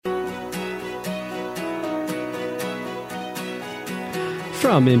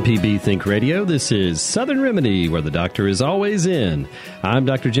From MPB Think Radio, this is Southern Remedy, where the doctor is always in. I'm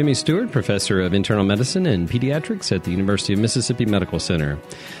Dr. Jimmy Stewart, professor of internal medicine and pediatrics at the University of Mississippi Medical Center.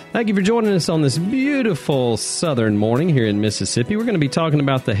 Thank you for joining us on this beautiful southern morning here in Mississippi. We're going to be talking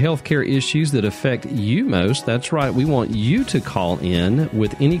about the healthcare issues that affect you most. That's right, we want you to call in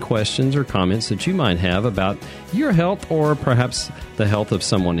with any questions or comments that you might have about your health or perhaps the health of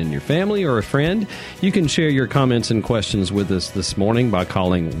someone in your family or a friend. You can share your comments and questions with us this morning by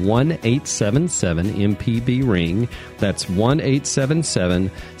calling 1-877-MPB-RING. That's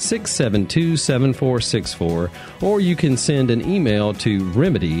 1-877-672-7464. Or you can send an email to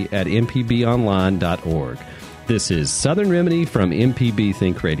remedy@mpbonline.org. This is Southern Remedy from MPB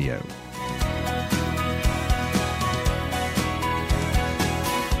Think Radio.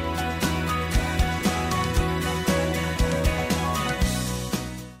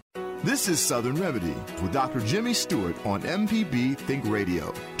 This is Southern Remedy with Dr. Jimmy Stewart on MPB Think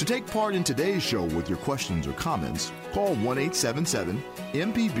Radio. To take part in today's show with your questions or comments, call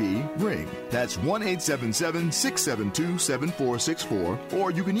 1-877-MPB-RING. That's 1-877-672-7464. Or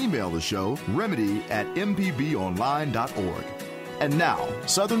you can email the show, remedy@mpbonline.org. And now,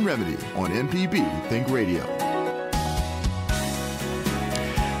 Southern Remedy on MPB Think Radio.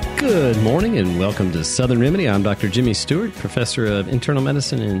 Good morning and welcome to Southern Remedy. I'm Dr. Jimmy Stewart, professor of internal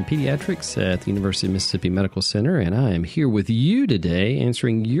medicine and pediatrics at the University of Mississippi Medical Center, and I am here with you today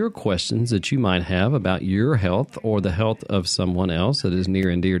answering your questions that you might have about your health or the health of someone else that is near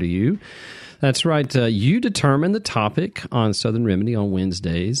and dear to you. That's right. You determine the topic on Southern Remedy on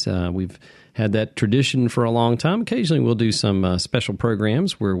Wednesdays. We've had that tradition for a long time. Occasionally we'll do some special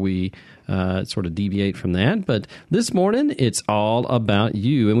programs where we sort of deviate from that. But this morning, it's all about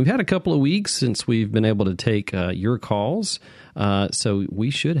you. And we've had a couple of weeks since we've been able to take your calls. So we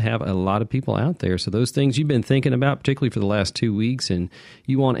should have a lot of people out there. So those things you've been thinking about, particularly for the last 2 weeks, and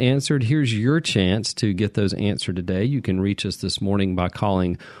you want answered, here's your chance to get those answered today. You can reach us this morning by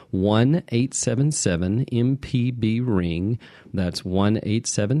calling 1-877-MPB-RING. That's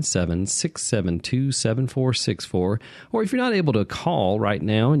 1-877-672-7464. Or if you're not able to call right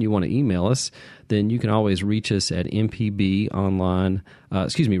now and you want to email us, then you can always reach us at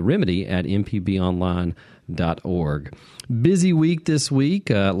remedy@mpbonline.org. Busy week this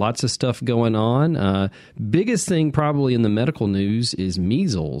week, lots of stuff going on. Biggest thing probably in the medical news is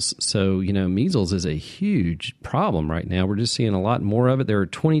measles. So, measles is a huge problem right now. We're just seeing a lot more of it. There are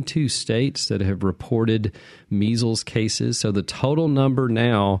 22 states that have reported measles cases. So the total number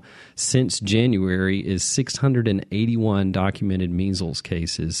now since January is 681 documented measles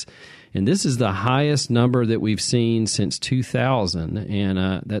cases. And this is the highest number that we've seen since 2000. And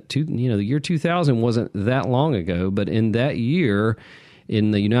the year 2000 wasn't that long ago, but in that year,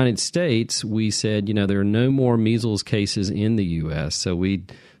 in the United States, we said, there are no more measles cases in the U.S. So we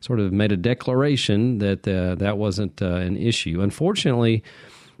sort of made a declaration that that wasn't an issue. Unfortunately,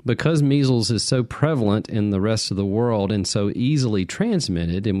 because measles is so prevalent in the rest of the world and so easily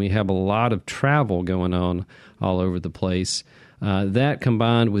transmitted, and we have a lot of travel going on all over the place, that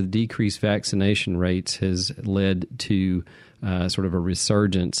combined with decreased vaccination rates has led to sort of a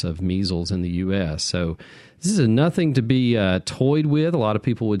resurgence of measles in the U.S. So this is nothing to be toyed with. A lot of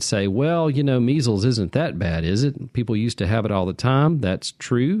people would say, well, measles isn't that bad, is it? People used to have it all the time. That's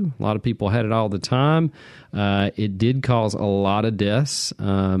true. A lot of people had it all the time. It did cause a lot of deaths.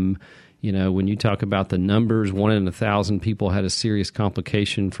 When you talk about the numbers, 1 in 1,000 people had a serious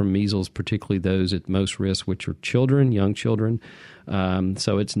complication from measles, particularly those at most risk, which are children, young children.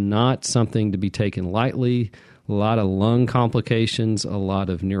 So it's not something to be taken lightly. A lot of lung complications, a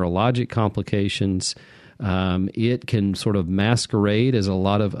lot of neurologic complications. It can sort of masquerade as a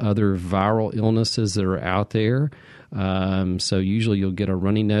lot of other viral illnesses that are out there. So usually you'll get a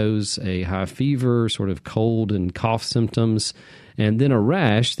runny nose, a high fever, sort of cold and cough symptoms, and then a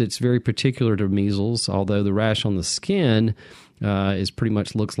rash that's very particular to measles, although the rash on the skin is pretty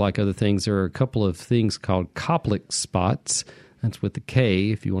much looks like other things. There are a couple of things called Koplik spots. That's with the K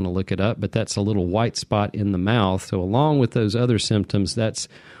if you want to look it up, but that's a little white spot in the mouth. So along with those other symptoms, that's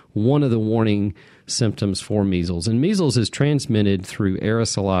one of the warning symptoms for measles. And measles is transmitted through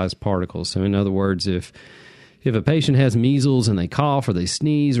aerosolized particles. So in other words, if a patient has measles and they cough or they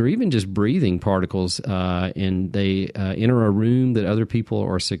sneeze or even just breathing particles and they enter a room that other people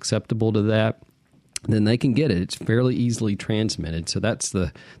are susceptible to that, then they can get it. It's fairly easily transmitted. So that's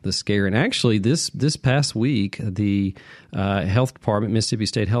the scare. And actually, this past week, the health department, Mississippi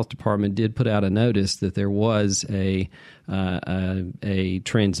State Health Department, did put out a notice that there was a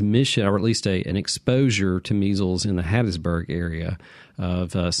transmission, or at least an exposure to measles in the Hattiesburg area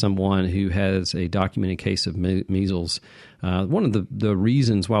of someone who has a documented case of measles. One of the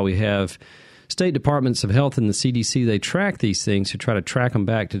reasons why we have state departments of health and the CDC, they track these things to try to track them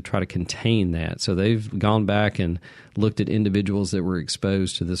back to try to contain that. So they've gone back and looked at individuals that were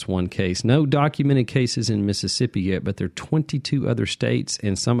exposed to this one case. No documented cases in Mississippi yet, but there are 22 other states,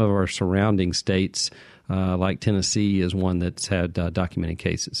 and some of our surrounding states, like Tennessee, is one that's had documented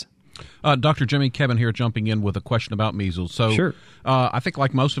cases. Dr. Jimmy, Kevin here jumping in with a question about measles. So sure. I think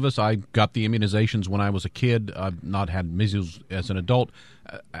like most of us, I got the immunizations when I was a kid. I've not had measles as an adult.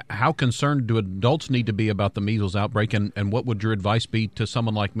 How concerned do adults need to be about the measles outbreak, and what would your advice be to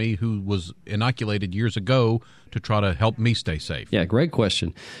someone like me who was inoculated years ago to try to help me stay safe? Yeah, great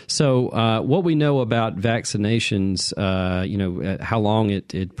question. So what we know about vaccinations, how long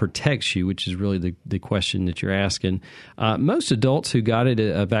it protects you, which is really the question that you're asking. Most adults who got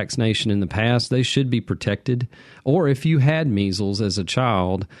a vaccination in the past, they should be protected. Or if you had measles as a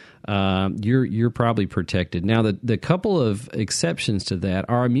child, you're probably protected. Now, the couple of exceptions to that,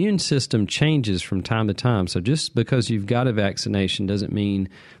 our immune system changes from time to time. So just because you've got a vaccination doesn't mean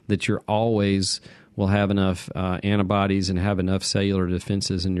that you're always will have enough antibodies and have enough cellular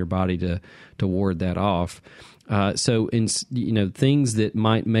defenses in your body to ward that off. So things that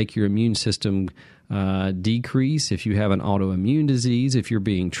might make your immune system decrease if you have an autoimmune disease, if you're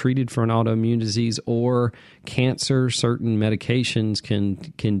being treated for an autoimmune disease, or cancer, certain medications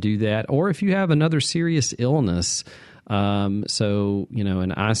can do that, or if you have another serious illness. An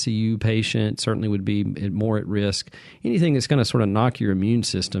ICU patient certainly would be more at risk. Anything that's going to sort of knock your immune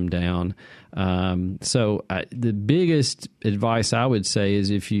system down. The biggest advice I would say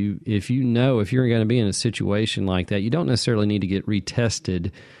is if you're going to be in a situation like that, you don't necessarily need to get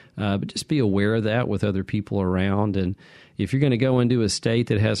retested. But just be aware of that with other people around. And if you're going to go into a state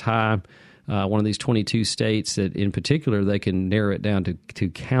that has high, one of these 22 states that in particular, they can narrow it down to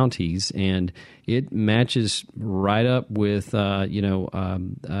counties, and it matches right up with,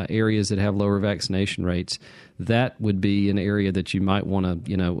 areas that have lower vaccination rates. That would be an area that you might want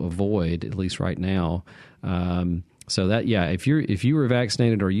to, avoid, at least right now. If you were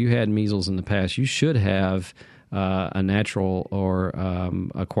vaccinated or you had measles in the past, you should have a natural or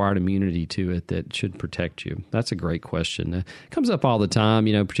acquired immunity to it that should protect you? That's a great question. It comes up all the time,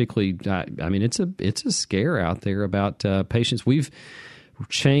 particularly, it's a scare out there about patients. We've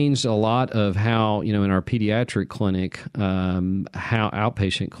changed a lot of how, in our pediatric clinic, how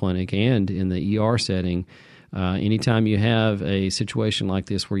outpatient clinic and in the ER setting, anytime you have a situation like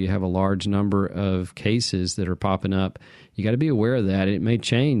this where you have a large number of cases that are popping up, you got to be aware of that. It may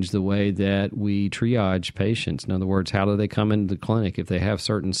change the way that we triage patients. In other words, how do they come into the clinic? If they have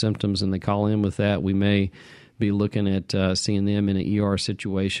certain symptoms and they call in with that, we may be looking at seeing them in an ER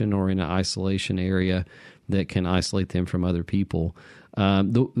situation or in an isolation area that can isolate them from other people.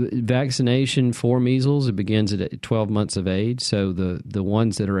 The vaccination for measles, it begins at 12 months of age. So the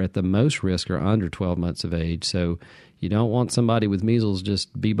ones that are at the most risk are under 12 months of age. So you don't want somebody with measles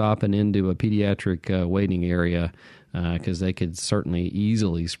just bebopping into a pediatric waiting area, because they could certainly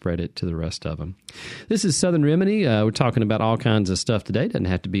easily spread it to the rest of them. This is Southern Remedy. We're talking about all kinds of stuff today. It doesn't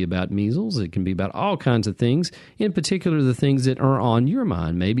have to be about measles. It can be about all kinds of things, in particular the things that are on your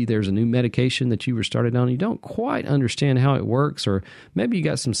mind. Maybe there's a new medication that you were started on. You don't quite understand how it works, or maybe you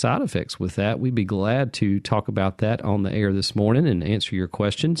got some side effects with that. We'd be glad to talk about that on the air this morning and answer your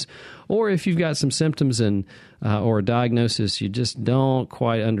questions. Or if you've got some symptoms and or a diagnosis you just don't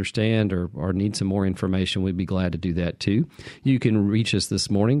quite understand or need some more information, we'd be glad to do that too. You can reach us this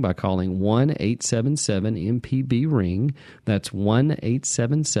morning by calling 1-877-MPB-RING. That's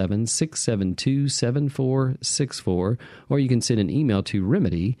 1-877-672-7464. Or you can send an email to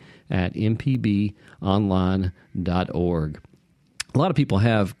remedy@mpbonline.org. A lot of people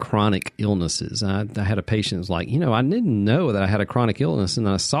have chronic illnesses. I had a patient who was like, I didn't know that I had a chronic illness, and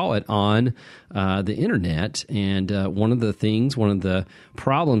I saw it on the internet, and one of the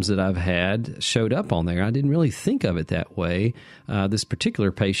problems that I've had showed up on there. I didn't really think of it that way. This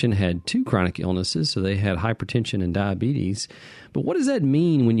particular patient had two chronic illnesses, so they had hypertension and diabetes. But what does that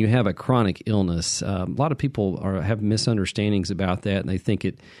mean when you have a chronic illness? A lot of people have misunderstandings about that, and they think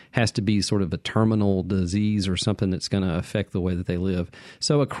it has to be sort of a terminal disease or something that's going to affect the way that they live.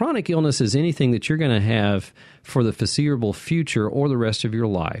 So a chronic illness is anything that you're going to have for the foreseeable future or the rest of your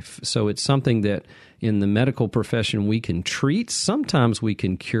life. So it's something that in the medical profession we can treat. Sometimes we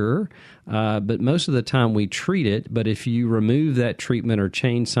can cure, but most of the time we treat it. But if you remove that treatment or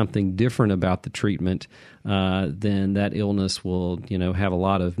change something different about the treatment, then that illness will, have a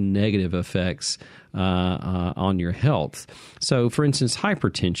lot of negative effects on your health. So, for instance,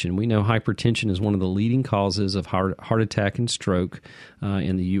 hypertension. We know hypertension is one of the leading causes of heart attack and stroke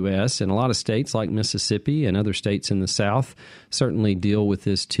in the U.S., and a lot of states like Mississippi and other states in the South certainly deal with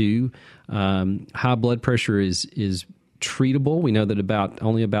this too. High blood pressure is treatable. We know that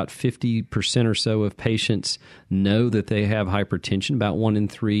only about 50% or so of patients know that they have hypertension. About 1 in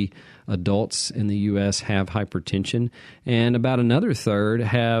 3 adults in the U.S. have hypertension, and about another third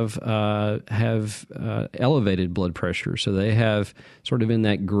have elevated blood pressure. So they have sort of in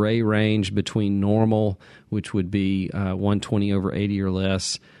that gray range between normal, which would be 120 over 80 or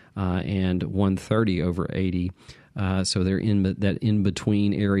less, and 130 over 80. So they're in that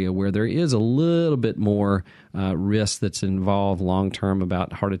in-between area where there is a little bit more risk that's involved long-term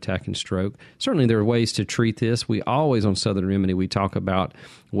about heart attack and stroke. Certainly there are ways to treat this. We always on Southern Remedy, we talk about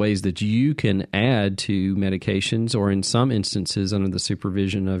ways that you can add to medications, or in some instances under the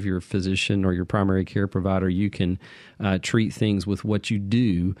supervision of your physician or your primary care provider, you can treat things with what you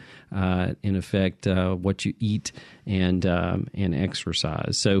do, in effect, what you eat and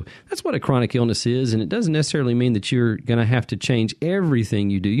exercise. So that's what a chronic illness is, and it doesn't necessarily mean that you're going to have to change everything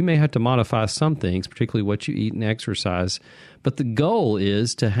you do. You may have to modify some things, particularly what you eat and exercise. But the goal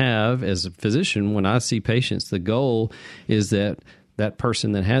is to have, as a physician, when I see patients, the goal is that that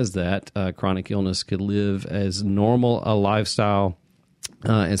person that has that chronic illness could live as normal a lifestyle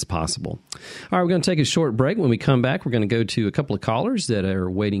as possible. All right, we're going to take a short break. When we come back, we're going to go to a couple of callers that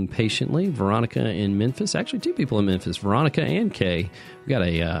are waiting patiently. Veronica in Memphis. Actually, 2 people in Memphis, Veronica and Kay. We got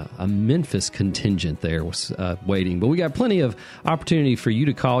a Memphis contingent there waiting. But we got plenty of opportunity for you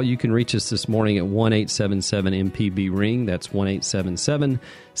to call. You can reach us this morning at 1-877-MPB-RING. That's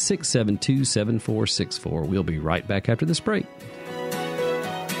 1-877-672-7464. We'll be right back after this break.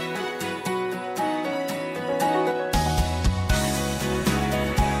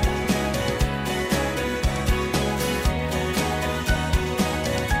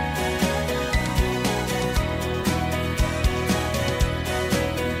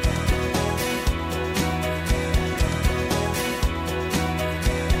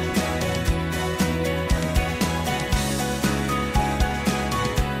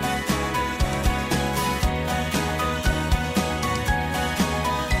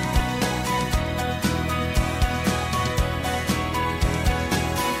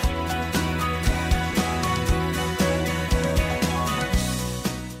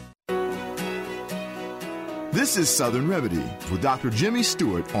 This is Southern Remedy with Dr. Jimmy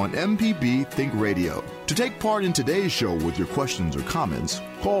Stewart on MPB Think Radio. To take part in today's show with your questions or comments,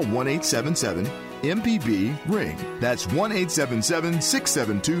 call 1-877-MPB-RING. That's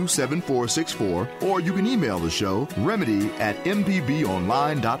 1-877-672-7464, or you can email the show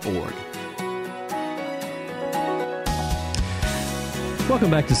remedy@mpbonline.org.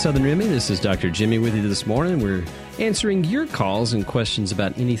 Welcome back to Southern Remedy. This is Dr. Jimmy with you this morning. We're answering your calls and questions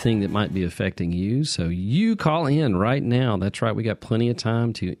about anything that might be affecting you. So you call in right now. That's right. We got plenty of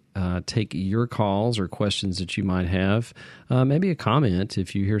time to take your calls or questions that you might have. Maybe a comment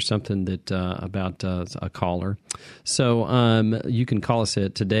if you hear something that about a caller. So you can call us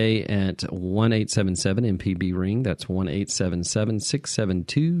today at 1-877-MPB-RING. That's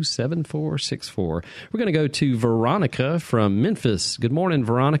 1-877-672-7464. We're going to go to Veronica from Memphis. Good morning,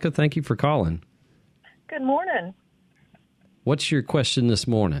 Veronica. Thank you for calling. Good morning. What's your question this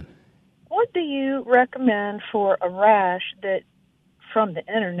morning? What do you recommend for a rash that, from the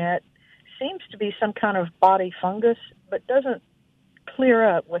internet, seems to be some kind of body fungus, but doesn't clear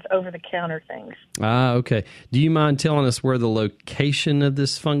up with over-the-counter things? Okay. Do you mind telling us where the location of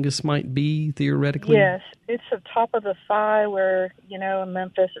this fungus might be, theoretically? Yes. It's the top of the thigh where, in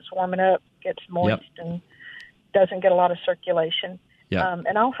Memphis, it's warming up, gets moist, and doesn't get a lot of circulation. Yeah.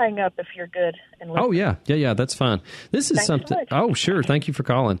 And I'll hang up if you're good. And oh, yeah, that's fine. This is Thanks something. So much. Oh, sure. Thank you for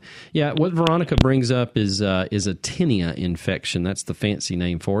calling. Yeah, what Veronica brings up is a tinea infection. That's the fancy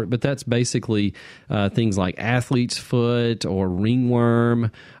name for it. But that's basically things like athlete's foot or ringworm,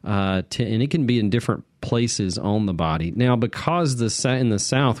 and it can be in different places on the body. Now, because in the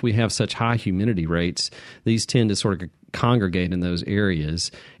South we have such high humidity rates, these tend to sort of congregate in those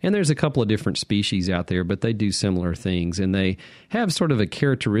areas. And there's a couple of different species out there, but they do similar things. And they have sort of a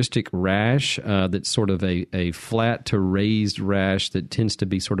characteristic rash that's sort of a flat to raised rash that tends to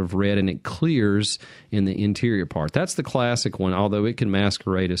be sort of red, and it clears in the interior part. That's the classic one, although it can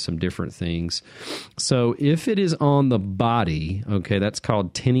masquerade as some different things. So if it is on the body, okay, that's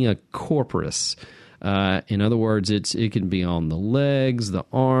called tinea corporis. In other words, it can be on the legs, the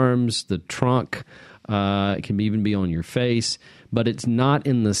arms, the trunk. It can even be on your face, but it's not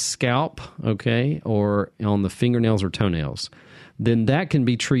in the scalp, okay, or on the fingernails or toenails. Then that can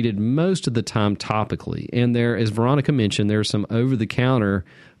be treated most of the time topically. And there, as Veronica mentioned, there are some over-the-counter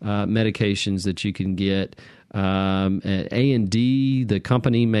medications that you can get. At A&D, the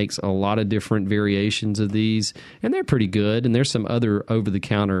company makes a lot of different variations of these, and they're pretty good. And there's some other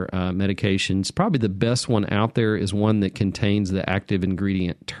over-the-counter medications. Probably the best one out there is one that contains the active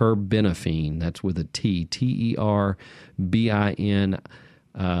ingredient terbinafine. That's with a T, Terbin.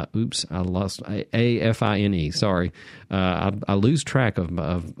 I lost AFINE. Sorry, I lose track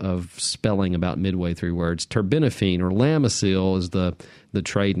of spelling about midway through words. Terbinafine or Lamisil is the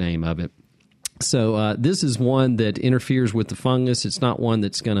trade name of it. So this is one that interferes with the fungus. It's not one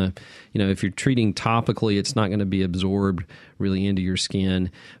that's going to, if you're treating topically, it's not going to be absorbed really into your skin.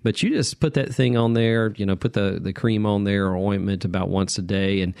 But you just put that thing on there, put the cream on there or ointment about once a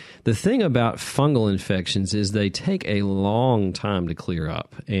day. And the thing about fungal infections is they take a long time to clear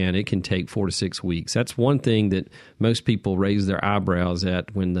up, and it can take 4 to 6 weeks. That's one thing that most people raise their eyebrows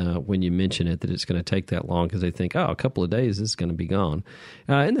at when you mention it, that it's going to take that long, because they think, a couple of days, this is going to be gone.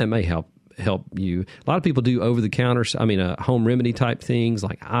 And that may help you. A lot of people do over-the-counter, home remedy type things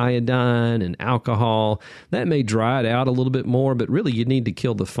like iodine and alcohol. That may dry it out a little bit more, but really you need to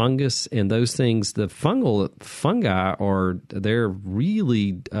kill the fungus and those things. The fungi they're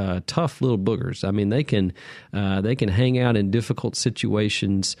really tough little boogers. They can hang out in difficult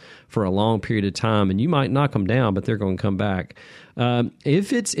situations for a long period of time, and you might knock them down, but they're going to come back.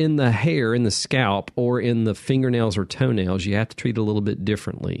 If it's in the hair, in the scalp, or in the fingernails or toenails, you have to treat it a little bit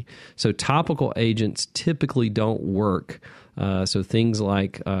differently. So topical agents typically don't work. So things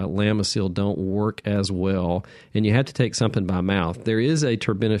like Lamisil don't work as well, and you have to take something by mouth. There is a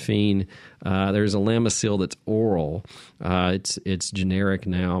terbinafine. There's a Lamisil that's oral. It's generic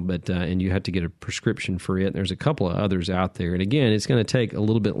now, but and you have to get a prescription for it. There's a couple of others out there, and again, it's going to take a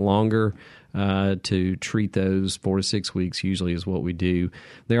little bit longer to treat those. 4 to 6 weeks usually is what we do.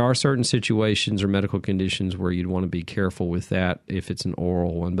 There are certain situations or medical conditions where you'd want to be careful with that if it's an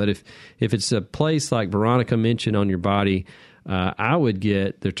oral one. But if it's a place like Veronica mentioned on your body, I would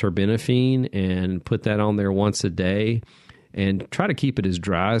get the terbinafine and put that on there once a day and try to keep it as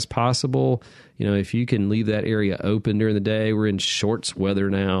dry as possible. If you can leave that area open during the day, we're in shorts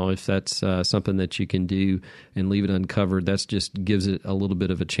weather now. If that's something that you can do and leave it uncovered, that just gives it a little bit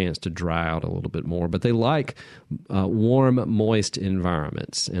of a chance to dry out a little bit more. But they like warm, moist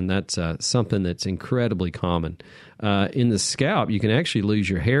environments, and that's something that's incredibly common. In the scalp, you can actually lose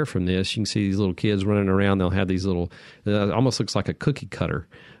your hair from this. You can see these little kids running around. They'll have these little, almost looks like a cookie cutter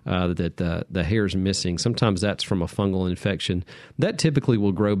that the hair's missing. Sometimes that's from a fungal infection. That typically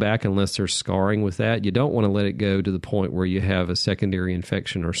will grow back unless there's scarring with that. You don't want to let it go to the point where you have a secondary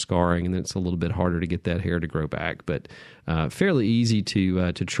infection or scarring, and then it's a little bit harder to get that hair to grow back. But fairly easy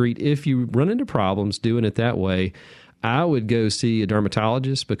to treat. If you run into problems doing it that way, I would go see a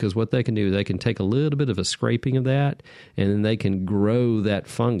dermatologist, because what they can do, they can take a little bit of a scraping of that, and then they can grow that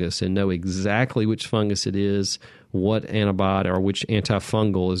fungus and know exactly which fungus it is, what antibiotic or which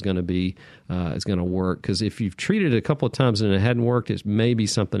antifungal is going to work. Because if you've treated it a couple of times and it hadn't worked, it may be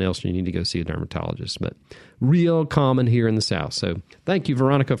something else. You need to go see a dermatologist. But real common here in the South. So thank you,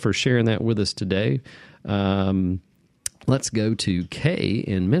 Veronica, for sharing that with us today. Let's go to Kay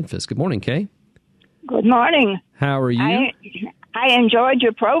in Memphis. Good morning, Kay. Good morning. How are you? I enjoyed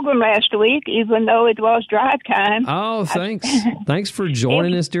your program last week, even though it was drive time. Oh, thanks. Thanks for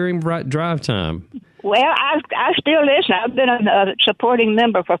joining us during drive time. Well, I still listen. I've been a supporting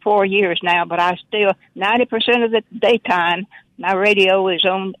member for 4 years now, but I still 90% of the daytime my radio is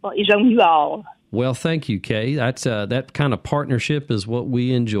on you all. Well, thank you, Kay. That's that kind of partnership is what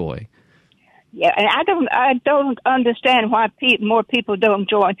we enjoy. Yeah, and I don't understand why more people don't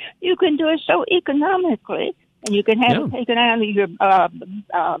join. You can do it so economically, and you can have it taken out of your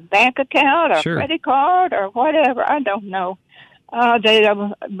bank account or credit card or whatever. I don't know. They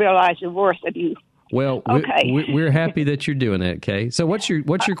don't realize the worth of you. Well, okay. We're happy that you're doing that, Kay. So what's your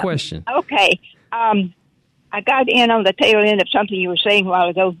question? Okay. I got in on the tail end of something you were saying a while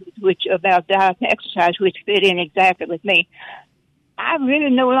ago, which about diet and exercise, which fit in exactly with me. I really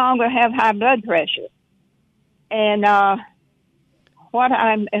no longer have high blood pressure. And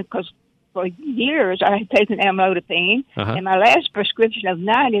because for years I had taken amlodipine, and my last prescription of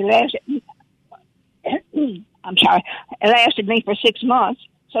 90 lasted, it lasted me for 6 months.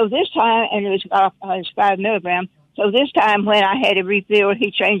 So this time, and it was 5 milligrams. So this time when I had it refilled,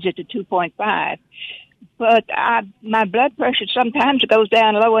 he changed it to 2.5. But my blood pressure sometimes goes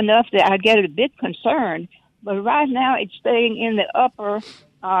down low enough that I get a bit concerned. But right now it's staying in the upper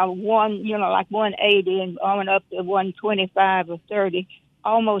like 180 and on up to 125 or 30.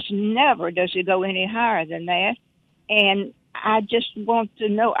 Almost never does it go any higher than that. And I just want to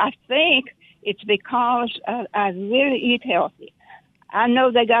know, I think it's because I really eat healthy. I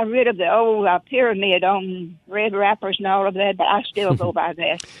know they got rid of the old pyramid on bread wrappers and all of that, but I still go by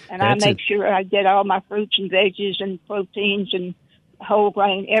that. And I make sure I get all my fruits and veggies and proteins and whole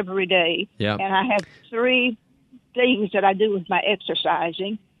grain every day. Yep. And I have 3 things that I do with my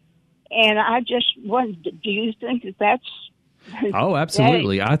exercising. And I just wonder, do you think that that's... Oh,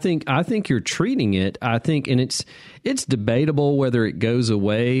 absolutely. I think you're treating it. I think, and it's debatable whether it goes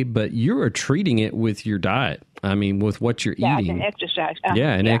away, but you are treating it with your diet. I mean, with what you're eating. And exercise.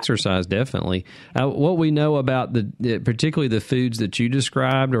 Exercise, definitely. What we know about particularly the foods that you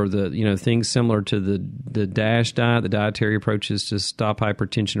described, or the things similar to the DASH diet, the dietary approaches to stop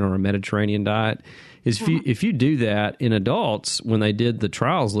hypertension, or a Mediterranean diet, is if you do that in adults, when they did the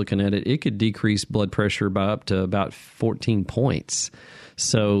trials looking at it, it could decrease blood pressure by up to about 14 points.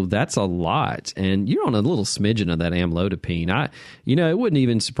 So that's a lot. And you're on a little smidgen of that amlodipine. It wouldn't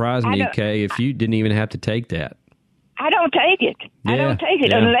even surprise me, Kay, if you didn't even have to take that. I don't take it. Yeah, I don't take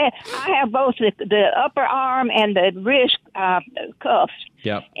it unless I have both the upper arm and the wrist cuffs.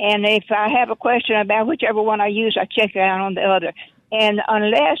 Yep. And if I have a question about whichever one I use, I check it out on the other. And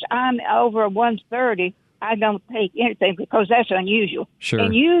unless I'm over 130, I don't take anything because that's unusual. Sure.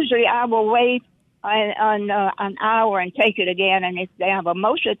 And usually I will wait an hour and take it again, and it's down. But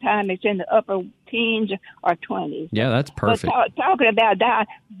most of the time, it's in the upper teens or 20s. Yeah, that's perfect. But talking about diet,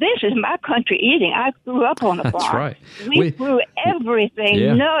 this is my country eating. I grew up on a farm. That's right. We grew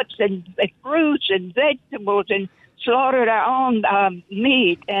everything, nuts and fruits and vegetables, and slaughtered our own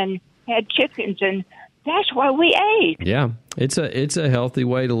meat and had chickens, and that's what we ate. Yeah, it's a healthy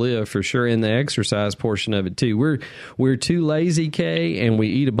way to live for sure. In the exercise portion of it too, we're too lazy, Kay, and we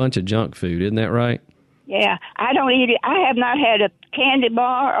eat a bunch of junk food. Isn't that right? Yeah, I don't eat it. I have not had a candy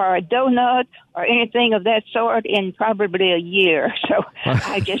bar or a donut or anything of that sort in probably a year. So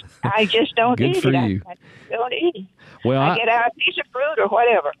I just don't Good eat for it. you. I don't eat it. Well, I get out a piece of fruit or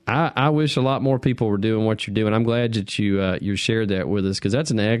whatever. I wish a lot more people were doing what you're doing. I'm glad that you shared that with us, because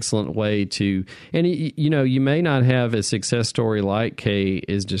that's an excellent way to. And you may not have a success story like Kay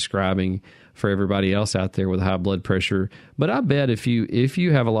is describing for everybody else out there with high blood pressure, but I bet if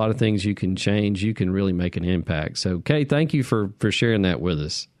you have a lot of things you can change, you can really make an impact. So, Kay, thank you for sharing that with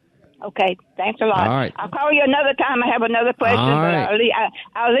us. Okay, thanks a lot. All right. I'll call you another time. I have another question, right. but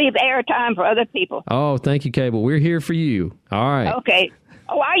I'll leave air time for other people. Oh, thank you, Kay. Well, we're here for you. All right. Okay.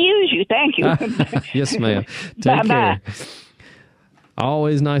 Oh, I use you. Thank you. Yes, ma'am. Take Bye-bye. care.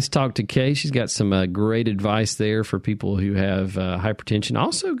 Always nice to talk to Kay. She's got some great advice there for people who have hypertension.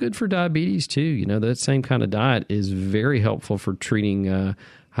 Also good for diabetes, too. That same kind of diet is very helpful for treating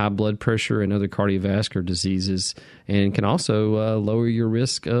high blood pressure and other cardiovascular diseases, and can also lower your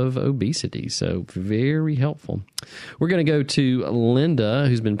risk of obesity. So very helpful. We're going to go to Linda,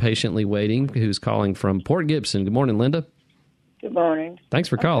 who's been patiently waiting, who's calling from Port Gibson. Good morning, Linda. Good morning. Thanks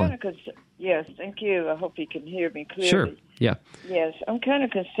for calling. Yes, thank you. I hope you can hear me clearly. Sure, yeah. Yes, I'm kind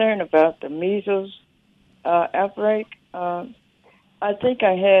of concerned about the measles outbreak. I think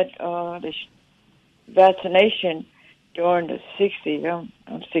I had the vaccination during the 60s.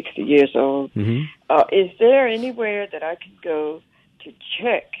 I'm 60 years old. Mm-hmm. Is there anywhere that I can go to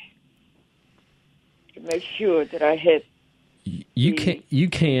check to make sure that I had? You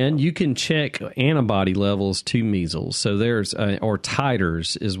can check antibody levels to measles. So there's or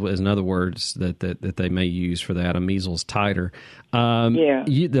titers is in other words that they may use for that, a measles titer.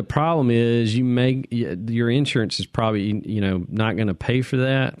 The problem is your insurance is probably not going to pay for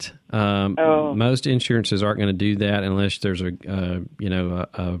that. Most insurances aren't going to do that unless there's a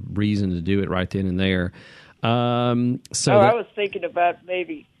reason to do it right then and there. I was thinking about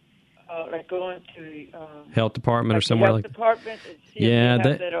maybe like going to the health department or somewhere like department and see if they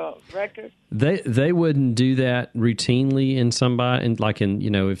have that record. They wouldn't do that routinely in somebody, and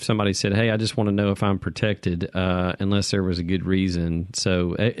if somebody said, "Hey, I just want to know if I'm protected," unless there was a good reason.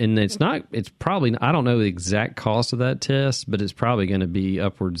 So, and it's probably, I don't know the exact cost of that test, but it's probably going to be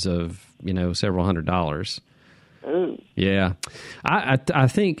upwards of several $100s. Ooh. Yeah. I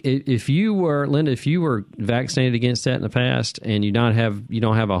think if you were, Linda, if you were vaccinated against that in the past and you don't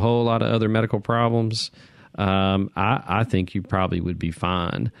have a whole lot of other medical problems, I think you probably would be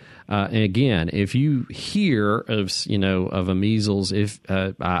fine. And again, if you hear of a measles,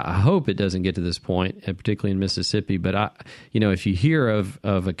 I hope it doesn't get to this point, particularly in Mississippi. But if you hear of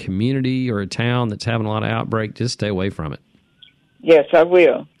a community or a town that's having a lot of outbreak, just stay away from it. Yes, I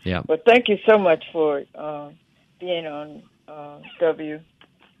will. Yeah. Well, thank you so much for being on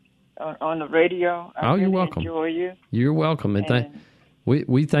on the radio. I really you're welcome. Enjoy you. You're welcome, and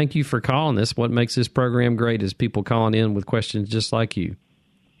we thank you for calling us. What makes this program great is people calling in with questions just like you.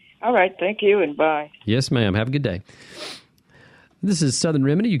 All right, thank you, and bye. Yes, ma'am. Have a good day. This is Southern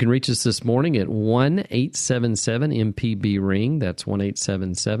Remedy. You can reach us this morning at 1-877-MPB-RING. That's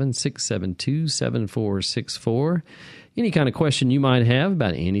 1-877-672-7464. Any kind of question you might have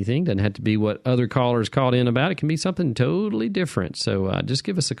about anything, doesn't have to be what other callers called in about. It can be something totally different. So just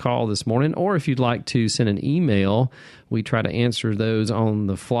give us a call this morning, or if you'd like to send an email, we try to answer those on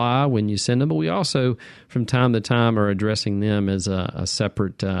the fly when you send them. But we also, from time to time, are addressing them as a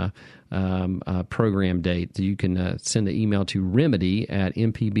separate program date. You can send an email to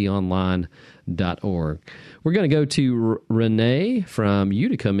remedy@mpbonline.org. We're going to go to Renee from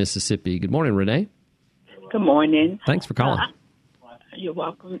Utica, Mississippi. Good morning, Renee. Good morning. Thanks for calling. You're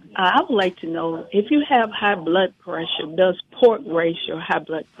welcome. I would like to know, if you have high blood pressure, does pork raise your high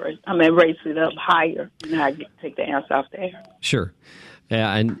blood pressure? Raise it up higher? And I take the answer off there. Sure.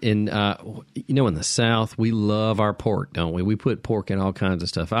 And in the South, we love our pork, don't we? We put pork in all kinds of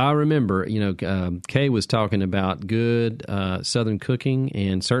stuff. I remember, Kay was talking about good Southern cooking,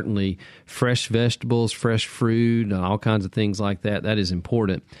 and certainly fresh vegetables, fresh fruit, all kinds of things like that. That is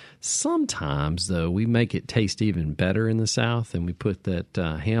important. Sometimes, though, we make it taste even better in the South, and we put that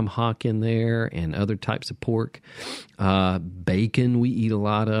ham hock in there and other types of pork. Bacon we eat a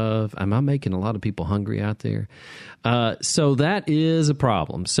lot of. Am I making a lot of people hungry out there? So that is a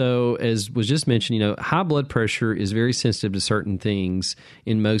problem. So as was just mentioned, high blood pressure is very sensitive to certain things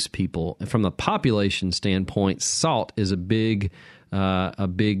in most people. From the population standpoint, salt is a big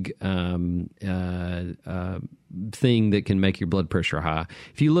thing that can make your blood pressure high.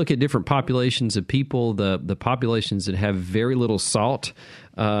 If you look at different populations of people, the populations that have very little salt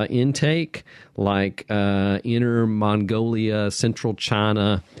intake, like Inner Mongolia, Central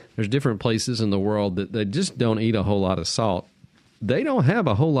China, there's different places in the world that they just don't eat a whole lot of salt. They don't have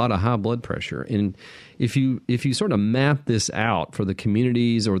a whole lot of high blood pressure. And if you sort of map this out for the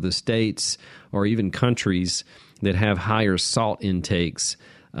communities or the states or even countries that have higher salt intakes,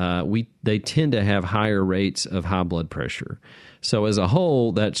 they tend to have higher rates of high blood pressure. So as a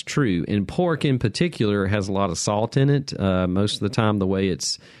whole, that's true. And pork in particular has a lot of salt in it. Most of the time, the way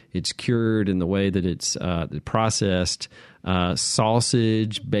it's cured and the way that it's processed,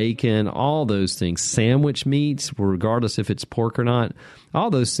 sausage, bacon, all those things, sandwich meats, regardless if it's pork or not, all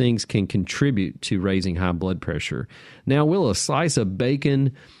those things can contribute to raising high blood pressure. Now, will a slice of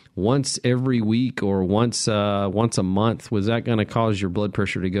bacon once every week or once a month, was that going to cause your blood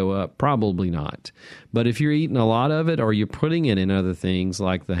pressure to go up? Probably not. But if you're eating a lot of it, or you're putting it in other things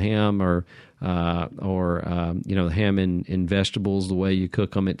like the ham or the ham in vegetables, the way you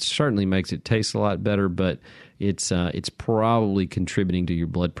cook them, it certainly makes it taste a lot better. But it's probably contributing to your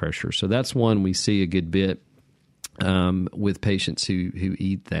blood pressure. So that's one we see a good bit with patients who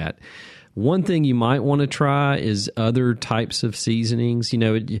eat that. One thing you might want to try is other types of seasonings.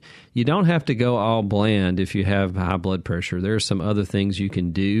 You don't have to go all bland if you have high blood pressure. There are some other things you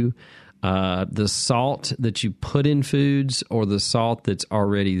can do. The salt that you put in foods, or the salt that's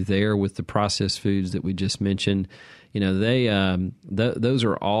already there with the processed foods that we just mentioned, those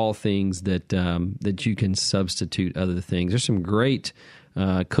are all things that you can substitute other things. There's some great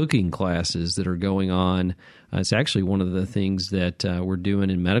cooking classes that are going on. It's actually one of the things that we're doing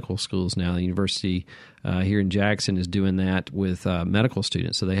in medical schools now. The university here in Jackson is doing that with medical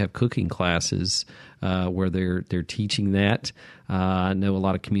students. So they have cooking classes where they're teaching that. I know a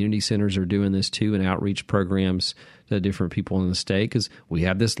lot of community centers are doing this too, and outreach programs to different people in the state, because we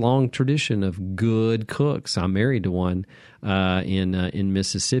have this long tradition of good cooks. I'm married to one in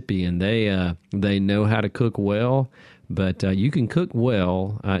Mississippi, and they know how to cook well. But you can cook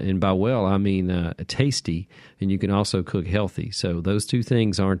well, and by well I mean tasty, and you can also cook healthy. So those two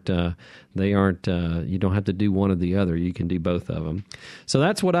things aren't you don't have to do one or the other. You can do both of them. So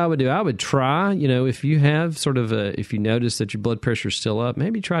that's what I would do. I would try, if you have if you notice that your blood pressure is still up,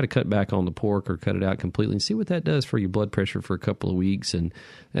 maybe try to cut back on the pork or cut it out completely and see what that does for your blood pressure for a couple of weeks, and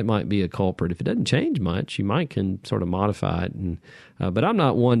that might be a culprit. If it doesn't change much, you might can sort of modify it. And but I'm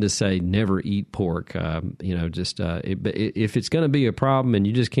not one to say never eat pork. If it's going to be a problem and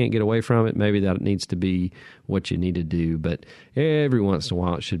you just can't get away from it, maybe that needs to be what you need to do. But every once in a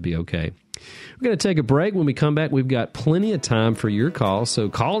while, it should be okay. We're going to take a break. When we come back, we've got plenty of time for your call. So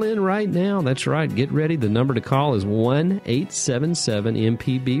call in right now. That's right. Get ready. The number to call is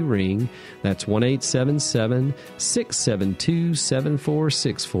 1-877-MPB-RING. That's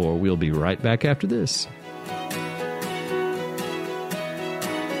 1-877-672-7464. We'll be right back after this.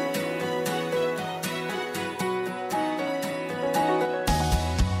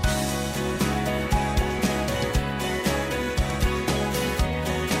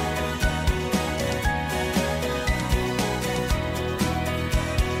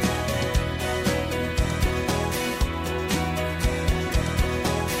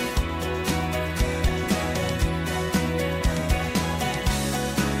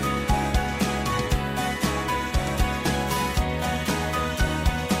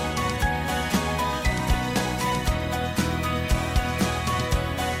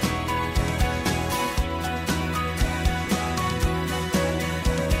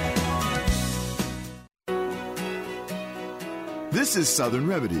 This is Southern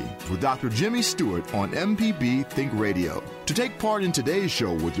Remedy with Dr. Jimmy Stewart on MPB Think Radio. To take part in today's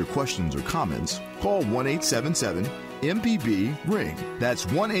show with your questions or comments, call 1-877-MPB-RING. That's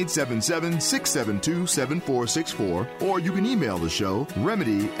 1-877-672-7464, or you can email the show,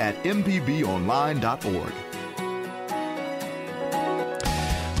 remedy@mpbonline.org.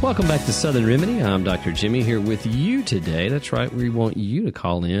 Welcome back to Southern Remedy. I'm Dr. Jimmy here with you today. That's right. We want you to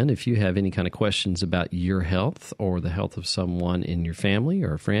call in if you have any kind of questions about your health or the health of someone in your family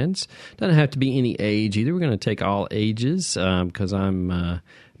or friends. Doesn't have to be any age either. We're going to take all ages because my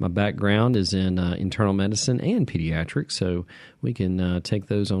background is in internal medicine and pediatrics, so we can take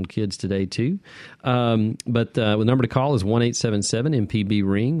those on kids today too. But the number to call is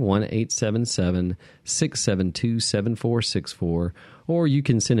 1-877-MPB-RING, 1-877-672-7464, or you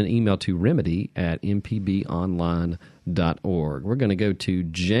can send an email to remedy@mpbonline.org. We're going to go to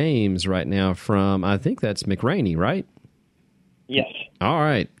James right now from, I think that's McRaney, right? Yes. All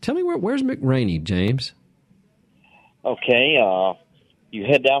right. Tell me, where's McRaney, James? Okay. You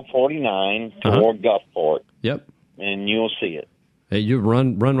head down 49 toward Gulfport. Yep. And you'll see it. Hey, you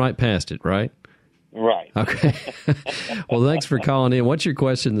run right past it, right? Right. Okay. Well, thanks for calling in. What's your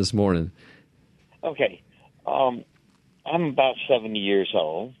question this morning? Okay. I'm about 70 years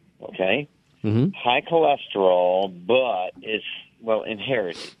old, okay? Mm-hmm. High cholesterol, but it's,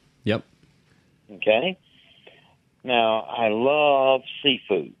 inherited. Yep. Okay? Now, I love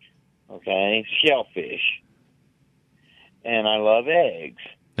seafood, okay? Shellfish. And I love eggs.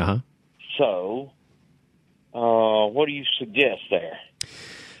 Uh-huh. So, what do you suggest there?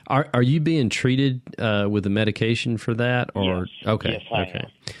 Are you being treated with a medication for that, or yes. Okay? Yes, I am.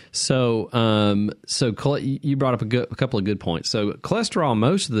 So, you brought up a couple of good points. So, cholesterol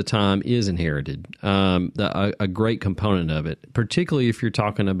most of the time is inherited. A great component of it, particularly if you're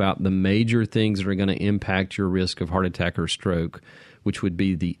talking about the major things that are going to impact your risk of heart attack or stroke, which would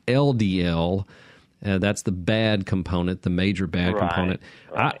be the LDL. That's the bad component, the major bad component.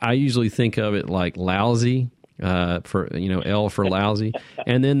 Right. I usually think of it like lousy. L for lousy,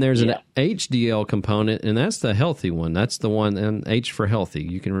 and then there's an HDL component, and that's the healthy one. That's the one, and H for healthy.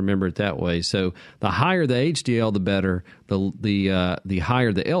 You can remember it that way. So the higher the HDL, the better. The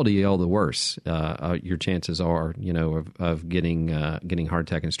higher the LDL, the worse your chances are, of getting heart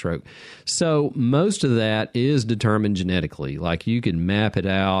attack and stroke. So most of that is determined genetically. Like you can map it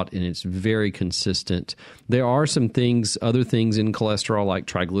out, and it's very consistent. There are some things, other things in cholesterol, like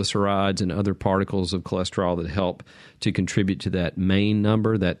triglycerides and other particles of cholesterol that help to contribute to that main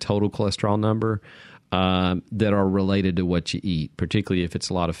number, that total cholesterol number, that are related to what you eat, particularly if it's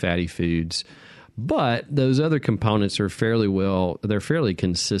a lot of fatty foods. But those other components are they're fairly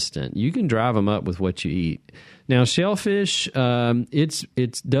consistent. You can drive them up with what you eat. Now, shellfish,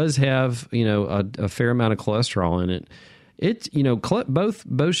 it does have, a fair amount of cholesterol in it. It's,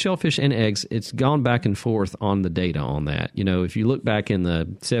 both shellfish and eggs, it's gone back and forth on the data on that. If you look back in the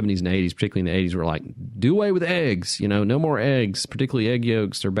 70s and 80s, particularly in the 80s, we're like, do away with eggs, no more eggs, particularly egg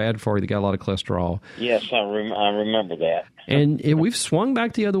yolks. They're bad for you. They got a lot of cholesterol. Yes, I remember that. And we've swung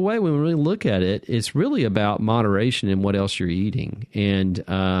back the other way when we really look at it. It's really about moderation and what else you're eating.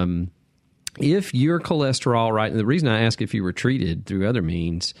 And if your cholesterol, right, and the reason I ask if you were treated through other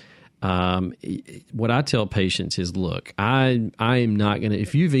means, what I tell patients is, look, I am not going to,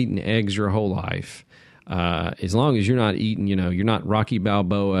 if you've eaten eggs your whole life, as long as you're not eating, you're not Rocky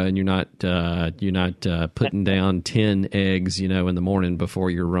Balboa and you're not putting down 10 eggs, in the morning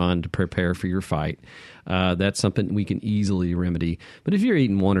before your run to prepare for your fight. That's something we can easily remedy. But if you're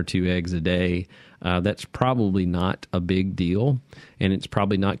eating 1 or 2 eggs a day, that's probably not a big deal, and it's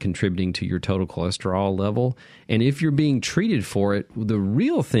probably not contributing to your total cholesterol level. And if you're being treated for it, the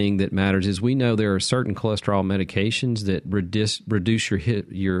real thing that matters is we know there are certain cholesterol medications that reduce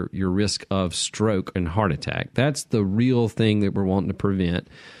your risk of stroke and heart attack. That's the real thing that we're wanting to prevent.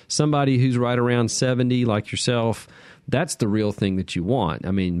 Somebody who's right around 70, like yourself, that's the real thing that you want.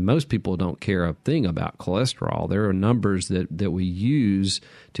 I mean, most people don't care a thing about cholesterol. There are numbers that we use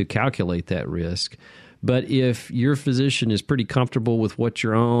to calculate that risk. But if your physician is pretty comfortable with what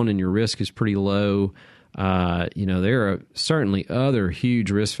you're on and your risk is pretty low, there are certainly other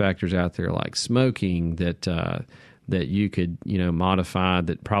huge risk factors out there like smoking that you could, modify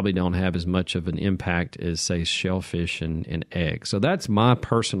that probably don't have as much of an impact as, say, shellfish and eggs. So that's my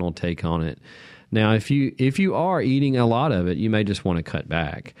personal take on it. Now, if you are eating a lot of it, you may just want to cut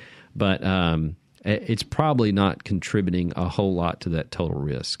back, but it's probably not contributing a whole lot to that total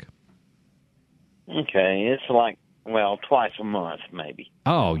risk. Okay, it's like, twice a month maybe.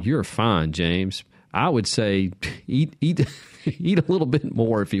 Oh, you're fine, James. I would say eat a little bit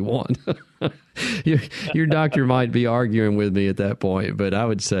more if you want. Your doctor might be arguing with me at that point, but I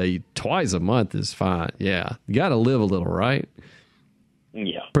would say twice a month is fine. Yeah, you got to live a little, right?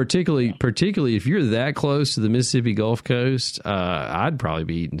 Yeah. Particularly if you're that close to the Mississippi Gulf Coast, I'd probably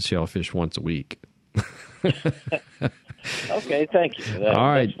be eating shellfish once a week. Okay, thank you. All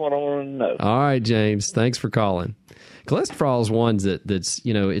right. That's what I want to know. All right, James. Thanks for calling. Cholesterol is one that's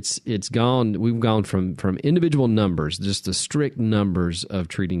it's gone. We've gone from individual numbers, just the strict numbers of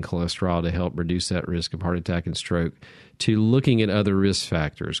treating cholesterol to help reduce that risk of heart attack and stroke, to looking at other risk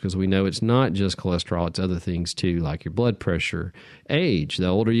factors, because we know it's not just cholesterol, it's other things too, like your blood pressure, age. The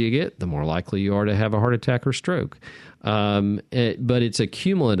older you get, the more likely you are to have a heart attack or stroke. But it's a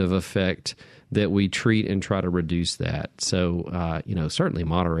cumulative effect that we treat and try to reduce that. So, certainly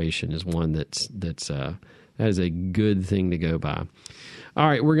moderation is one that is a good thing to go by. All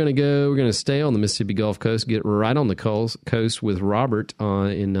right, we're going to stay on the Mississippi Gulf Coast, get right on the coast with Robert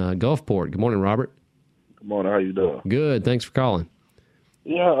in Gulfport. Good morning, Robert. Good morning. How you doing? Good. Thanks for calling.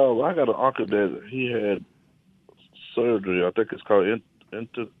 Yeah, I got an uncle that he had surgery. I think it's called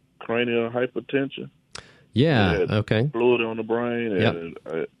intracranial hypertension. Yeah. Okay. Fluid on the brain, and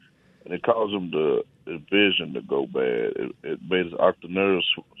and it caused him his vision to go bad. It made his optic nerves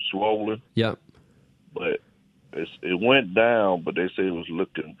swollen. Yep. But it went down, but they say it was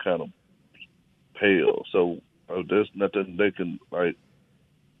looking kind of pale. So there's nothing they can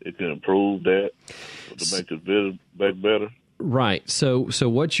it can improve that to make his vision back better. Right. So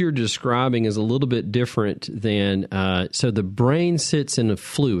what you're describing is a little bit different than so the brain sits in a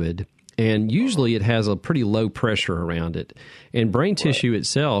fluid, and usually it has a pretty low pressure around it. And brain tissue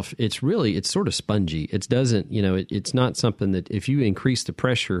itself, it's sort of spongy. It doesn't, it's not something that if you increase the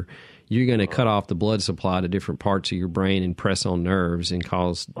pressure, you're going to cut off the blood supply to different parts of your brain and press on nerves and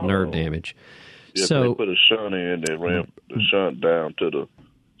cause nerve damage. Yeah, so they put a shunt in, they ran the shunt down to the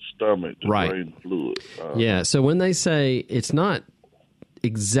stomach to drain fluid. Yeah, so when they say it's not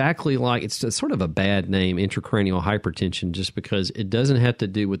exactly like, it's sort of a bad name, intracranial hypertension, just because it doesn't have to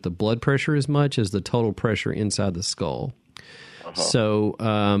do with the blood pressure as much as the total pressure inside the skull. So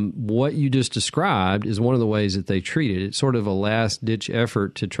what you just described is one of the ways that they treat it. It's sort of a last-ditch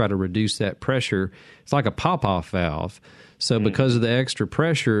effort to try to reduce that pressure. It's like a pop-off valve. So because of the extra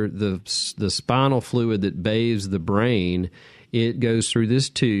pressure, the spinal fluid that bathes the brain, it goes through this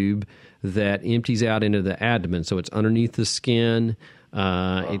tube that empties out into the abdomen. So it's underneath the skin.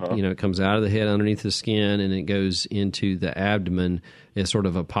 It comes out of the head underneath the skin, and it goes into the abdomen as sort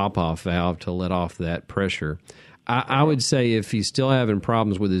of a pop-off valve to let off that pressure. I would say if he's still having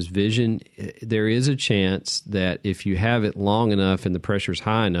problems with his vision, there is a chance that if you have it long enough and the pressure's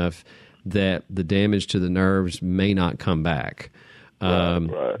high enough, that the damage to the nerves may not come back.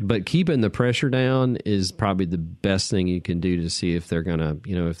 Right. But keeping the pressure down is probably the best thing you can do to see if they're gonna,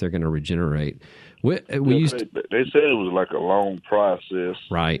 if they're gonna regenerate. They said it was like a long process,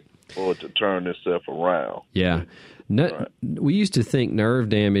 right, for it to turn itself around. Yeah. We used to think nerve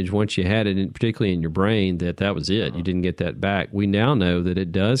damage, once you had it, particularly in your brain, that was it. You didn't get that back. We now know that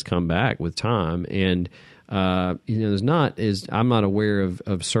it does come back with time. And, I'm not aware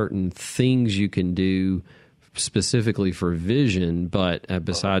of certain things you can do specifically for vision, but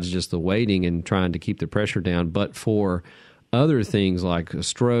besides just the waiting and trying to keep the pressure down, but for other things like a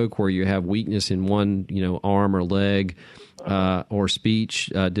stroke where you have weakness in one, arm or leg, or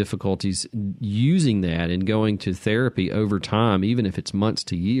speech difficulties, using that and going to therapy over time, even if it's months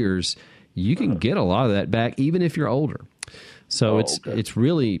to years, you can get a lot of that back, even if you're older. So it's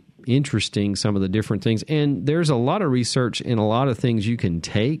really interesting, some of the different things. And there's a lot of research in a lot of things you can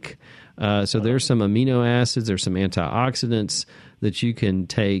take. So there's some amino acids, there's some antioxidants that you can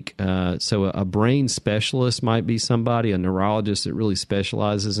take. So a brain specialist might be somebody, a neurologist that really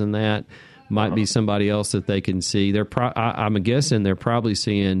specializes in that. Might be somebody else that they can see. I'm guessing they're probably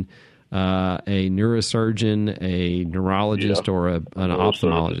seeing a neurosurgeon, a neurologist, or an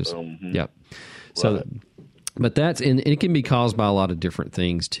ophthalmologist. Mm-hmm. Yep. So, right. But and it can be caused by a lot of different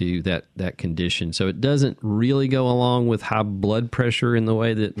things too. That condition. So it doesn't really go along with high blood pressure in the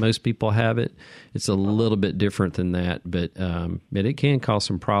way that most people have it. It's a little bit different than that, but it can cause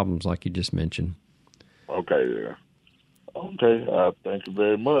some problems, like you just mentioned. Okay. Yeah. Okay, thank you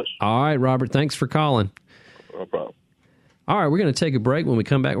very much. All right, Robert, thanks for calling. No problem. All right, we're going to take a break. When we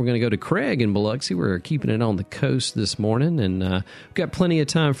come back, we're going to go to Craig in Biloxi. We're keeping it on the coast this morning, and we've got plenty of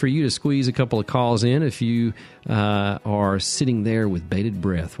time for you to squeeze a couple of calls in if you are sitting there with bated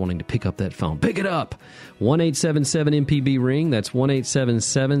breath wanting to pick up that phone. Pick it up. 1-877-MPB-RING. That's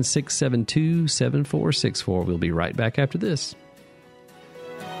 1-877-672-7464. We'll be right back after this.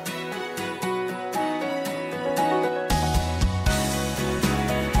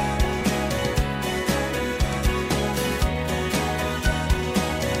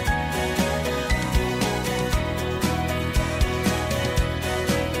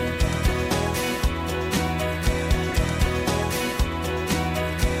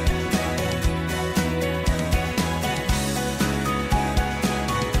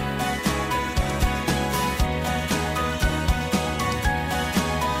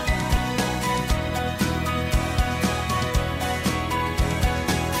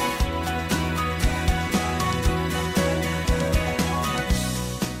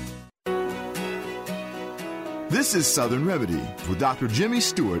 This is Southern Remedy with Dr. Jimmy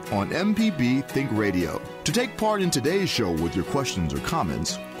Stewart on MPB Think Radio. To take part in today's show with your questions or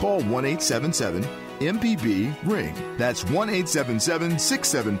comments, call 1-877-MPB-RING. That's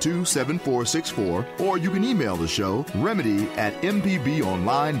 1-877-672-7464, or you can email the show,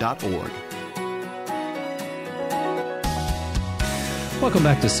 remedy@mpbonline.org. Welcome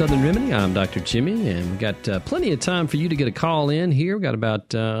back to Southern Remedy. I'm Dr. Jimmy, and we've got plenty of time for you to get a call in here. We've got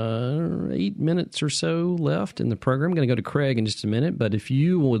about 8 minutes or so left in the program. I'm going to go to Craig in just a minute, but if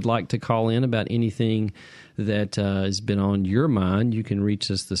you would like to call in about anything that has been on your mind, you can reach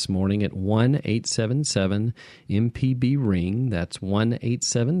us this morning at 1-877-MPB-RING. That's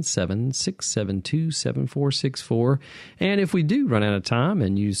 1-877-672-7464. And if we do run out of time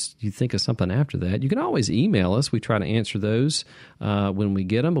and you think of something after that, you can always email us. We try to answer those when we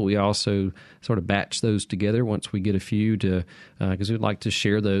get them, but we also sort of batch those together once we get a few because we'd like to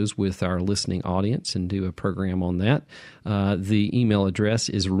share those with our listening audience and do a program on that. The email address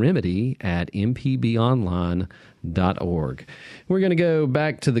is remedy@mpbonline.org. We're going to go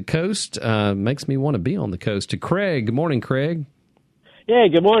back to the coast. Makes me want to be on the coast. To Craig. Good morning, Craig. Yeah,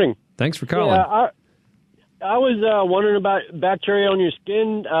 good morning. Thanks for calling. Yeah, I was wondering about bacteria on your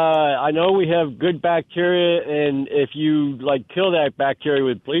skin. I know we have good bacteria, and if you kill that bacteria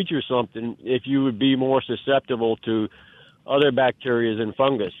with bleach or something, if you would be more susceptible to other bacteria and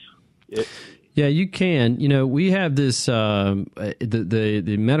fungus. Yeah, you can. We have this,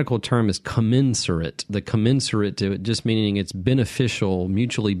 the medical term is commensurate. The commensurate to it just meaning it's beneficial,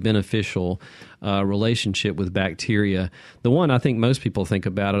 mutually beneficial relationship with bacteria. The one I think most people think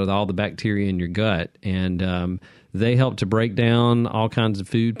about are all the bacteria in your gut, and they help to break down all kinds of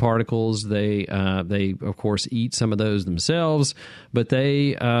food particles. They of course eat some of those themselves, but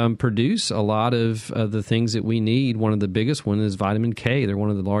they produce a lot of the things that we need. One of the biggest one is vitamin K. They're one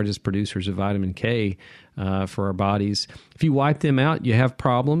of the largest producers of vitamin K for our bodies. If you wipe them out, you have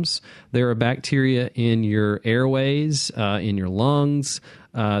problems. There are bacteria in your airways, in your lungs,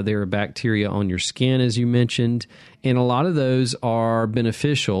 There are bacteria on your skin, as you mentioned, and a lot of those are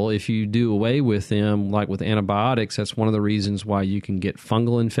beneficial if you do away with them, like with antibiotics. That's one of the reasons why you can get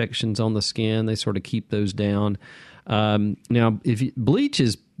fungal infections on the skin. They sort of keep those down. Now, bleach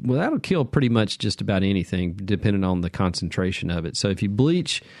that'll kill pretty much just about anything, depending on the concentration of it. So if you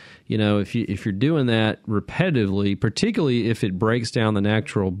bleach, if you're doing that repetitively, particularly if it breaks down the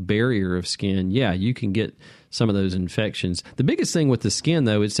natural barrier of skin, you can get some of those infections. The biggest thing with the skin,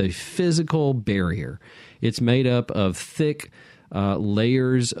 though, it's a physical barrier. It's made up of thick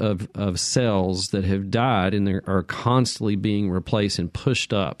layers of cells that have died and they are constantly being replaced and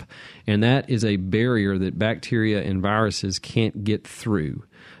pushed up. And that is a barrier that bacteria and viruses can't get through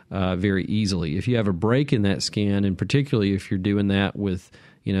very easily. If you have a break in that skin, and particularly if you're doing that with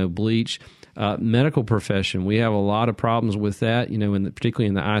bleach, medical profession, we have a lot of problems with that, particularly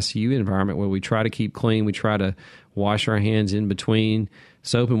in the ICU environment where we try to keep clean. We try to wash our hands in between.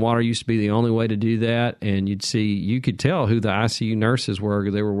 Soap and water used to be the only way to do that, and you could tell who the ICU nurses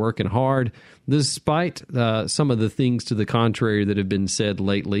were. They were working hard. Despite some of the things to the contrary that have been said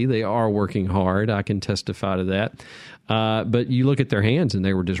lately, they are working hard. I can testify to that. But you look at their hands, and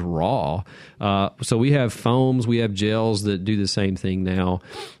they were just raw. So we have foams, we have gels that do the same thing now.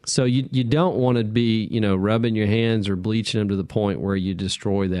 So you don't want to be, rubbing your hands or bleaching them to the point where you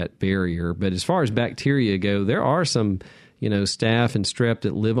destroy that barrier. But as far as bacteria go, there are some staph and strep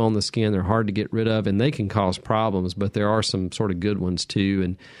that live on the skin. They're hard to get rid of, and they can cause problems, but there are some sort of good ones too.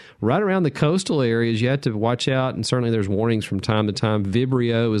 And right around the coastal areas, you have to watch out, and certainly there's warnings from time to time.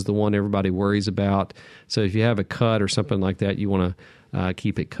 Vibrio is the one everybody worries about. So if you have a cut or something like that, you want to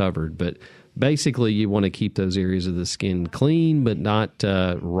keep it covered. But basically, you want to keep those areas of the skin clean, but not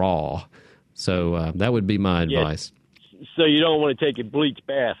raw. So that would be my advice. So you don't want to take a bleach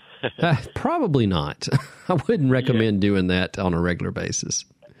bath. Probably not. I wouldn't recommend doing that on a regular basis.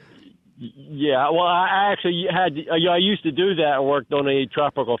 Yeah, well, I actually I used to do that. I worked on a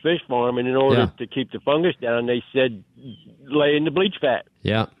tropical fish farm, and in order to keep the fungus down, they said lay in the bleach vat.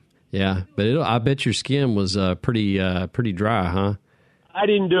 Yeah. But I bet your skin was pretty dry, huh? I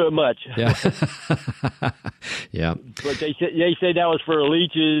didn't do it much. Yeah. Yeah. But they said that was for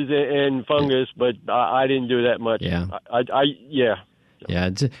leeches and fungus, but I didn't do that much. Yeah.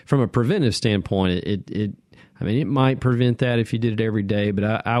 Yeah, from a preventive standpoint, it might prevent that if you did it every day,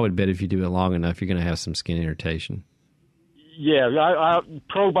 but I would bet if you do it long enough, you're going to have some skin irritation. Yeah,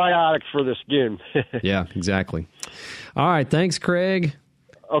 probiotics for the skin. Yeah, exactly. All right, thanks, Craig.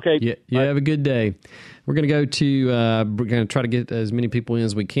 Okay. You have a good day. We're going to go to, we're going to try to get as many people in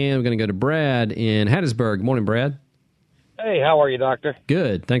as we can. We're going to go to Brad in Hattiesburg. Good morning, Brad. Hey, how are you, Doctor?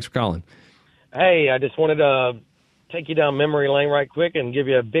 Good. Thanks for calling. Hey, I just wanted to take you down memory lane right quick and give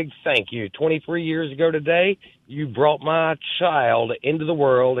you a big thank you. 23 years ago today, you brought my child into the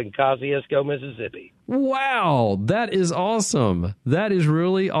world in Kosciuszko, Mississippi. Wow, that is awesome. That is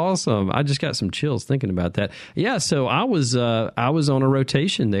really awesome. I just got some chills thinking about that. Yeah, so I was on a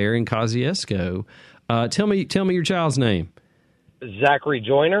rotation there in Kosciuszko. Tell me your child's name. Zachary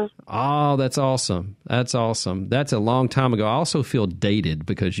Joyner. Oh, that's awesome. That's awesome. That's a long time ago. I also feel dated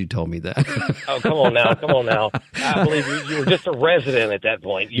because you told me that. Oh, come on now. I believe you were just a resident at that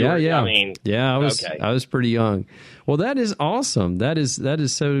point. I was pretty young. Well, that is awesome. That is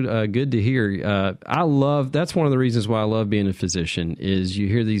so good to hear. That's one of the reasons why I love being a physician is you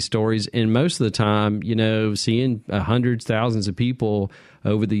hear these stories, and most of the time, seeing hundreds, thousands of people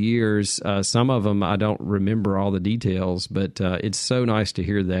over the years, some of them I don't remember all the details, but it's so nice to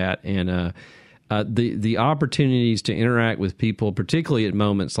hear that. And the opportunities to interact with people, particularly at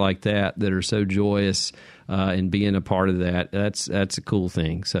moments like that are so joyous, and being a part of that's a cool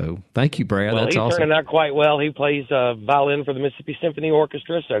thing. So thank you, Brad. Well, that's he's awesome. Turning out quite well. He plays violin for the Mississippi Symphony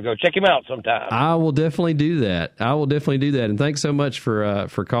Orchestra, so go check him out sometime. I will definitely do that. And thanks so much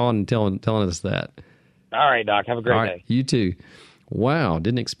for calling and telling us that. All right, Doc. Have a great day. You too. Wow,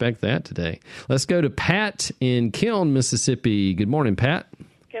 didn't expect that today. Let's go to Pat in Kiln, Mississippi. Good morning, Pat.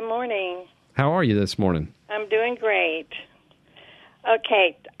 Good morning. How are you this morning? I'm doing great.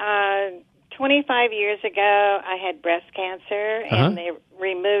 Okay, 25 years ago, I had breast cancer, and they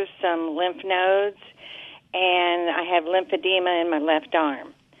removed some lymph nodes, and I have lymphedema in my left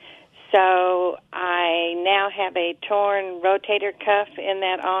arm. So I now have a torn rotator cuff in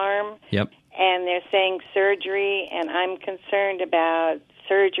that arm. Yep. And they're saying surgery, and I'm concerned about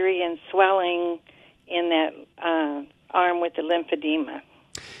surgery and swelling in that arm with the lymphedema.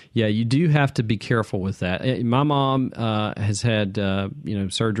 Yeah, you do have to be careful with that. My mom has had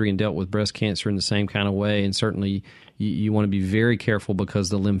surgery and dealt with breast cancer in the same kind of way, and certainly you want to be very careful because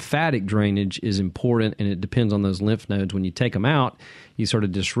the lymphatic drainage is important, and it depends on those lymph nodes. When you take them out, you sort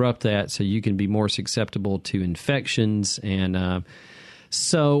of disrupt that, so you can be more susceptible to infections. And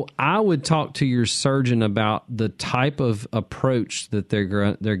so I would talk to your surgeon about the type of approach that they're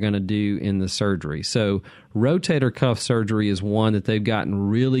going to do in the surgery. So rotator cuff surgery is one that they've gotten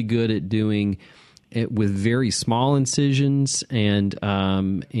really good at doing it with very small incisions and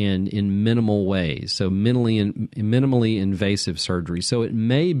in minimal ways. So minimally invasive surgery. So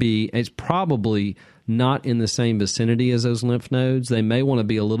it's probably not in the same vicinity as those lymph nodes. They may want to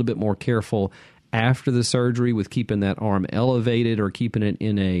be a little bit more careful after the surgery with keeping that arm elevated or keeping it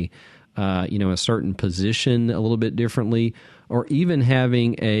in a certain position a little bit differently, or even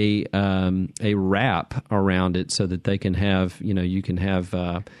having a wrap around it so that they can have, you can have,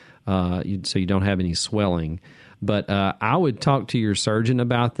 so you don't have any swelling. But I would talk to your surgeon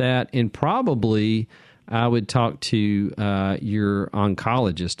about that, and probably I would talk to your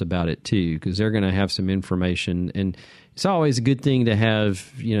oncologist about it too, because they're going to have some information. And it's always a good thing to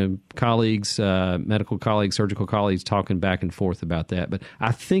have, colleagues, medical colleagues, surgical colleagues talking back and forth about that. But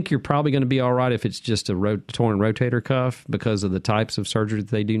I think you're probably going to be all right if it's just a torn rotator cuff because of the types of surgery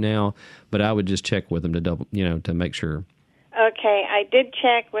that they do now. But I would just check with them to make sure. Okay, I did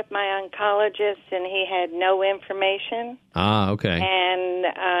check with my oncologist, and he had no information. Ah, okay.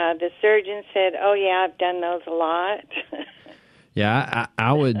 And the surgeon said, "Oh yeah, I've done those a lot." Yeah,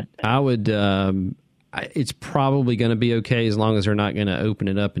 I would. It's probably going to be okay as long as they're not going to open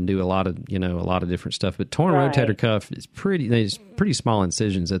it up and do a lot of different stuff. But torn rotator cuff is pretty small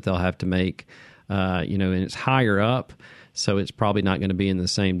incisions that they'll have to make, and it's higher up, so it's probably not going to be in the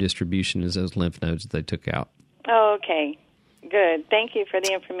same distribution as those lymph nodes that they took out. Oh, okay. Good. Thank you for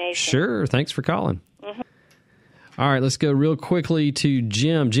the information. Sure. Thanks for calling. Mm-hmm. All right, let's go real quickly to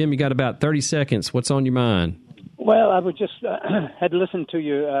Jim. Jim, you got about 30 seconds. What's on your mind? Well, I was just had listened to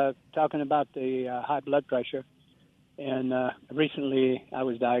you talking about the high blood pressure, and recently I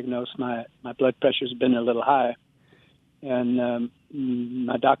was diagnosed. My blood pressure's been a little high, and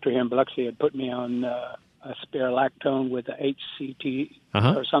my doctor here in Biloxi had put me on a spironolactone with a HCT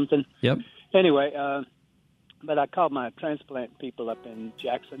or something. Yep. Anyway, but I called my transplant people up in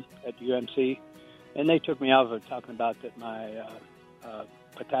Jackson at UMC, and they took me over talking about that my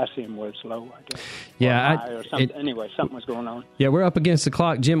potassium was low, I guess. Yeah. Or something. Anyway, something was going on. Yeah, we're up against the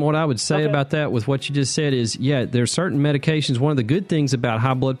clock. Jim, what I would say about that with what you just said is, there's certain medications. One of the good things about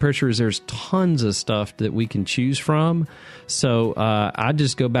high blood pressure is there's tons of stuff that we can choose from. So I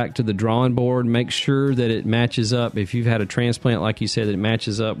just go back to the drawing board, make sure that it matches up. If you've had a transplant, like you said, that it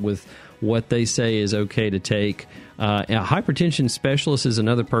matches up with what they say is okay to take. A hypertension specialist is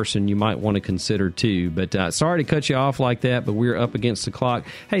another person you might want to consider too. But sorry to cut you off like that, but we're up against the clock.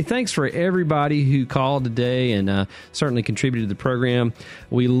 Hey, thanks for everybody who called today and certainly contributed to the program.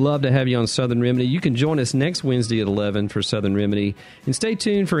 We love to have you on Southern Remedy. You can join us next Wednesday at 11 for Southern Remedy. And stay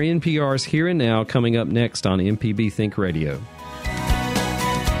tuned for NPR's Here and Now coming up next on MPB Think Radio.